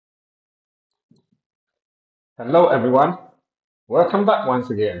Hello everyone, welcome back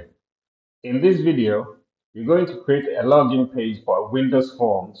once again. In this video, we're going to create a login page for a Windows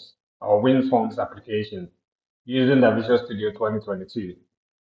Forms or WinForms application using the Visual Studio 2022.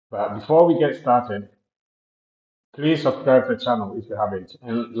 But before we get started, please subscribe to the channel if you haven't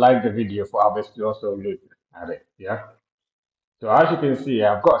and like the video for others to also look at it. Yeah. So as you can see,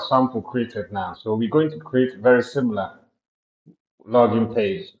 I've got a sample created now. So we're going to create very similar login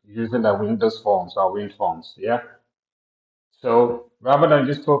page using the Windows Forms or WinForms. Yeah. So rather than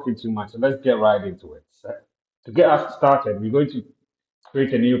just talking too much, let's get right into it. So to get us started, we're going to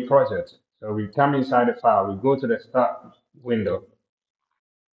create a new project. So we come inside the file, we go to the start window.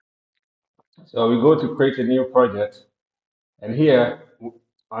 So we go to create a new project. And here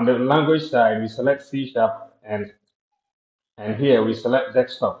on the language side, we select C Sharp and here we select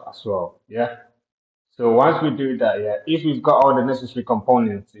desktop as well. Yeah. So once we do that, yeah, if we've got all the necessary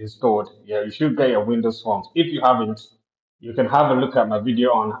components installed, yeah, you should get your Windows Forms. If you haven't, you can have a look at my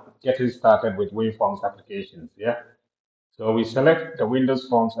video on getting started with WinForms applications. Yeah. So we select the Windows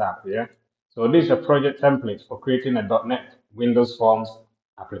Forms app. Yeah. So this is a project template for creating a .NET Windows Forms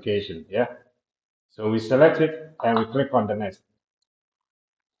application. Yeah. So we select it and we click on the next.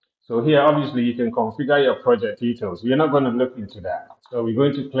 So here, obviously, you can configure your project details. We're not going to look into that. So we're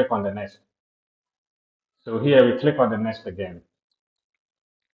going to click on the next. So here we click on the next again.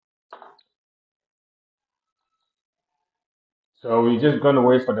 So we're just going to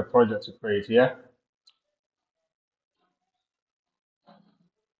wait for the project to create here.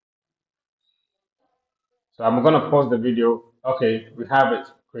 So I'm going to pause the video. Okay, we have it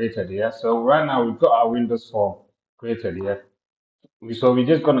created here. So right now we've got our Windows form created here. So we're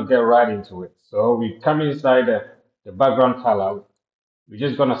just going to get right into it. So we come inside the background color. We're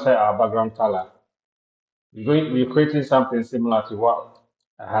just going to set our background color. We're creating something similar to what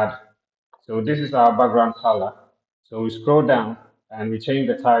I had. So this is our background color. So we scroll down and we change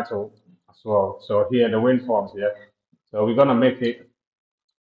the title as well. So here the WinForms here. So we're going to make it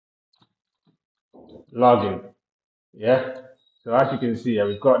login. Yeah. So as you can see,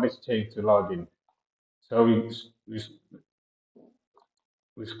 we've got this change to login. So we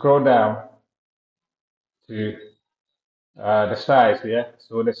scroll down to the size. Yeah.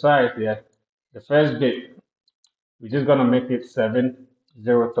 So the size. Yeah. The first bit, we're just gonna make it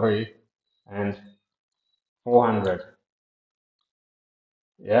 703 and 400.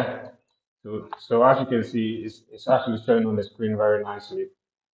 Yeah. So as you can see, it's actually showing on the screen very nicely.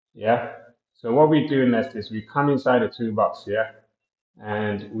 Yeah. So what we do next is we come inside the toolbox. Yeah.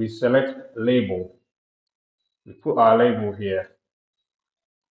 And we select label. We put our label here.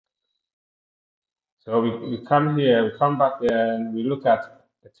 So we come here, we come back here, and we look at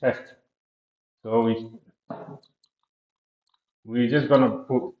the text. So we're just gonna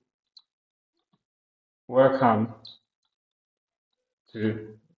put welcome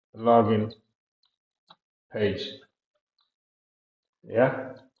to login page.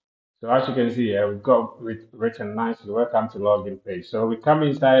 Yeah. So as you can see here, we've got written nicely, welcome to login page. So we come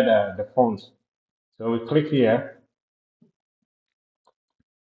inside the font. So we click here.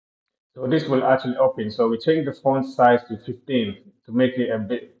 So this will actually open. So we change the font size to 15 to make it a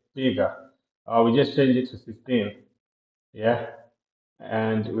bit bigger. Or we just change it to 15. Yeah.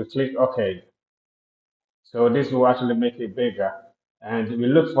 And we click OK. So this will actually make it bigger. And we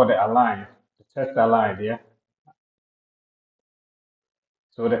look for the align, the text align, yeah.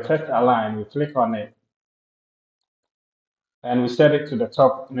 So the text align, we click on it and we set it to the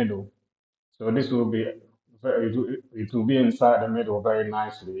top middle. So this will be it will be inside the middle very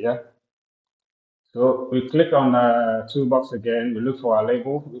nicely, yeah. So we click on the toolbox again, we look for our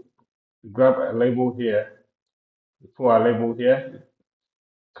label, we grab a label here, we put our label here,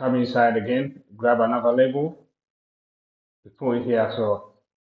 come inside again, grab another label, we put it here as well.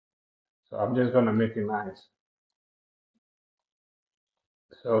 So I'm just gonna make it nice.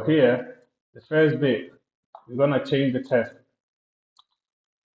 So here, the first bit, we're gonna change the text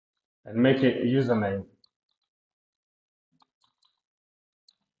and make it a username.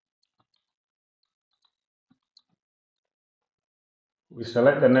 We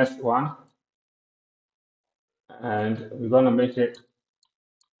select the next one and we're going to make it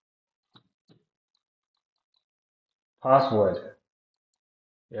password.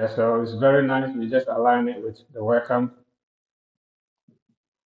 Yeah, so it's very nice. We just align it with the welcome.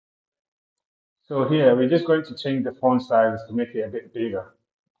 So here we're just going to change the font size to make it a bit bigger.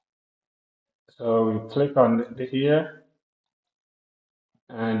 So we click on the here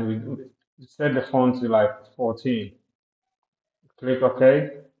and we set the font to like 14. Click OK.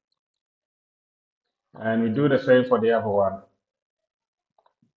 And we do the same for the other one.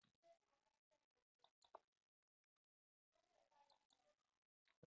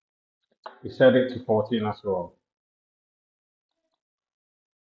 we set it to 14 as well.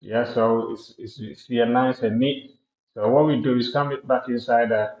 Yeah, so it's here nice and neat. So what we do is come back inside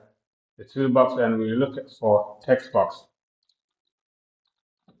the toolbox and we look for text box.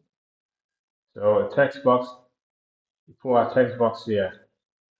 So a text box, we put our text box here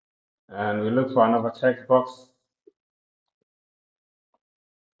and we look for another text box.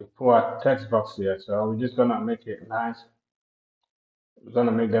 We put our text box here. So we're just gonna make it nice. We're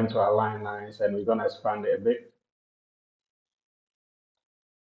gonna make them to align nice and we're gonna expand it a bit.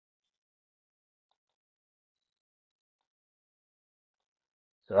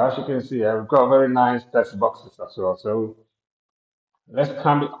 So as you can see, we've got very nice text boxes as well. So let's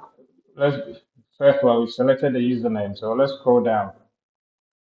come, let's, first of all, we selected the username. So let's scroll down.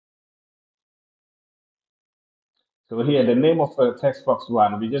 So here, the name of the text box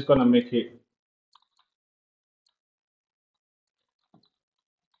one, we're just gonna make it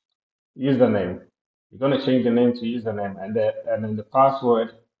username. We're gonna change the name to username and then the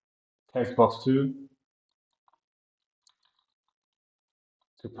password text box two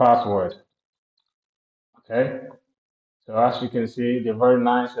to password. Okay. So as you can see, they're very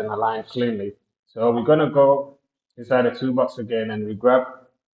nice and aligned cleanly. So we're gonna go inside the toolbox again and we grab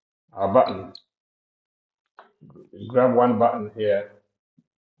our button. We grab one button here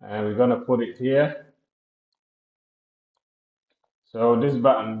and we're gonna put it here. So this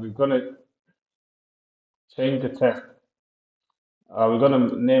button, we're gonna change the text. We're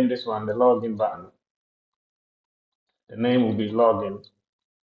gonna name this one the login button. The name will be login,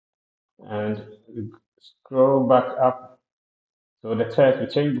 and we scroll back up. So the text, we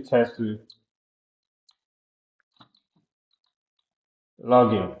change the text to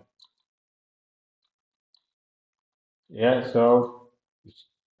login. Yeah. So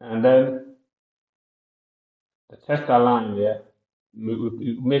and then the text align. Yeah.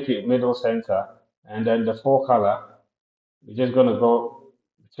 We make it middle center, and then the fore color. We're just gonna go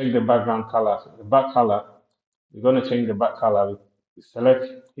check the background color. The back color. We're gonna change the back color. We select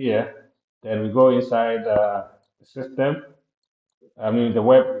here, then we go inside the system. I mean the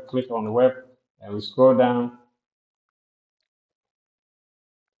web. We click on the web, and we scroll down,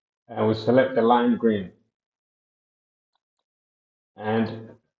 and we select the lime green, and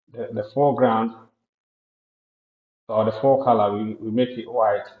the foreground or the fore color. We make it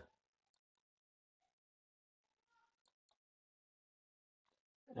white,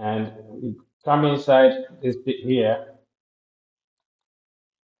 and we come inside this bit here,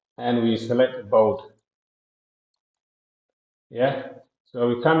 and we select the bold. Yeah. So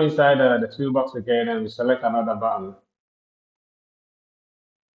we come inside the toolbox again, and we select another button.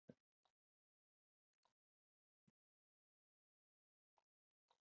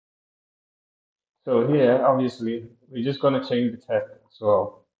 So here, obviously, we're just going to change the text.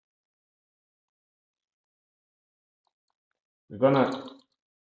 So we're going to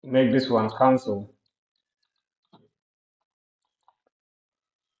make this one cancel.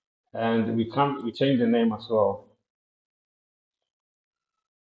 And we change the name as well.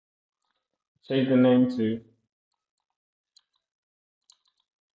 Change the name to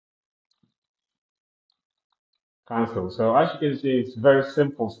cancel. So as you can see, it's very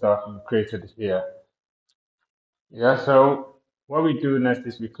simple stuff we created here. Yeah, so what we do next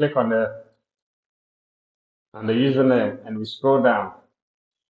is we click on the username and we scroll down.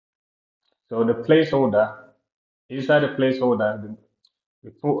 So the placeholder, inside the placeholder, we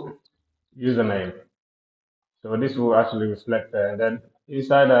put username. So this will actually reflect there. And then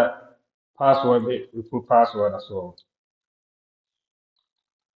inside the password, we put password as well.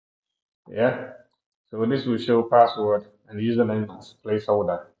 Yeah. So this will show password and username as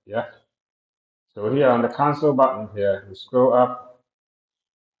placeholder. Yeah. So here on the cancel button here, we scroll up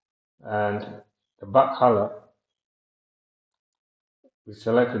and the back color, we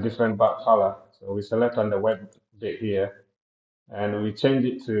select a different back color. So we select on the web bit here and we change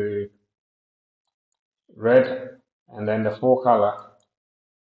it to red, and then the fore color,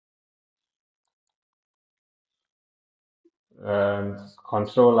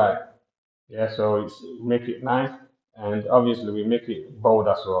 control light. Yeah, so it's make it nice, and obviously we make it bold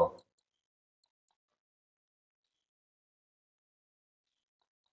as well.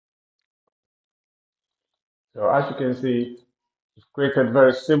 So as you can see, we've created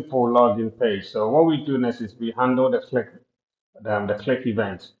very simple login page. So what we do next is we handle the click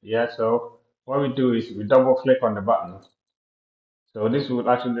event. Yeah, so what we do is we double click on the button. So this will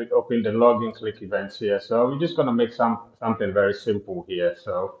actually open the login click events here. So we're just gonna make something very simple here.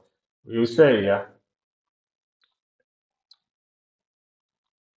 So we will say, yeah,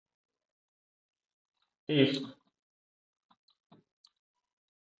 if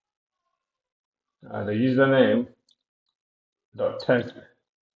The username dot text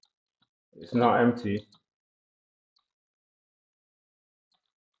is not empty,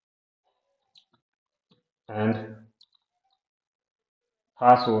 and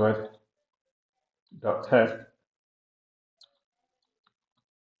password dot text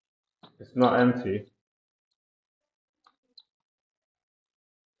is not empty.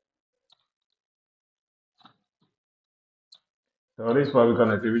 So this is what we're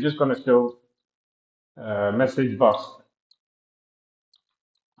gonna do. We're just gonna show message box.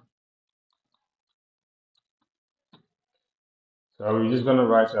 So we're just gonna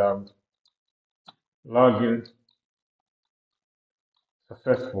write login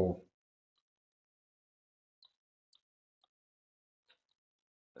successful.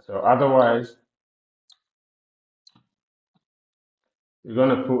 So otherwise, we're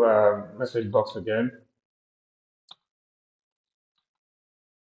gonna put a message box again.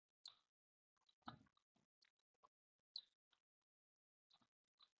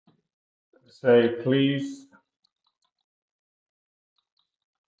 Say please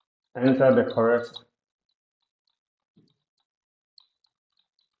enter the correct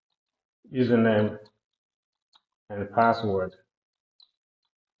username and password.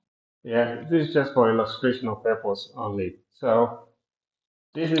 Yeah, this is just for illustrational purpose only. So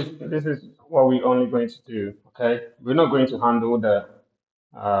this is what we're only going to do. Okay, we're not going to handle the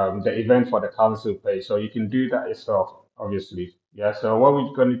event for the council page, so you can do that yourself, obviously. Yeah. So what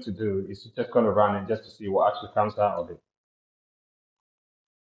we're going to do is just going to run it just to see what actually comes out of it.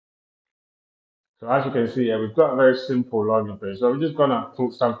 So as you can see here, we've got a very simple login page. So we're just going to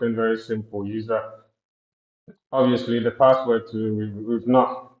put something very simple. User, obviously the password to we've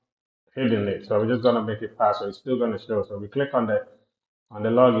not hidden it, so we're just going to make it password. It's still going to show. So we click on the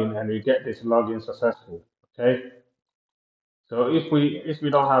login and we get this login successful. Okay. So if we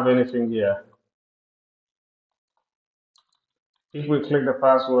don't have anything here, if we click the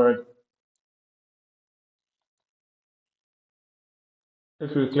password,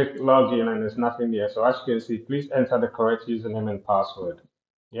 if we click login and there's nothing there, so as you can see, please enter the correct username and password.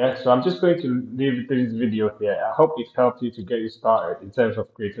 Yeah, so I'm just going to leave this video here. I hope it helped you to get you started in terms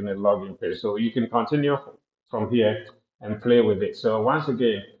of creating a login page. So you can continue from here and play with it. So once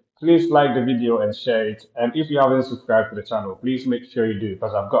again, please like the video and share it. And if you haven't subscribed to the channel, please make sure you do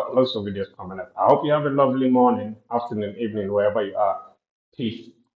because I've got lots of videos coming up. I hope you have a lovely morning, afternoon, evening, wherever you are. Peace.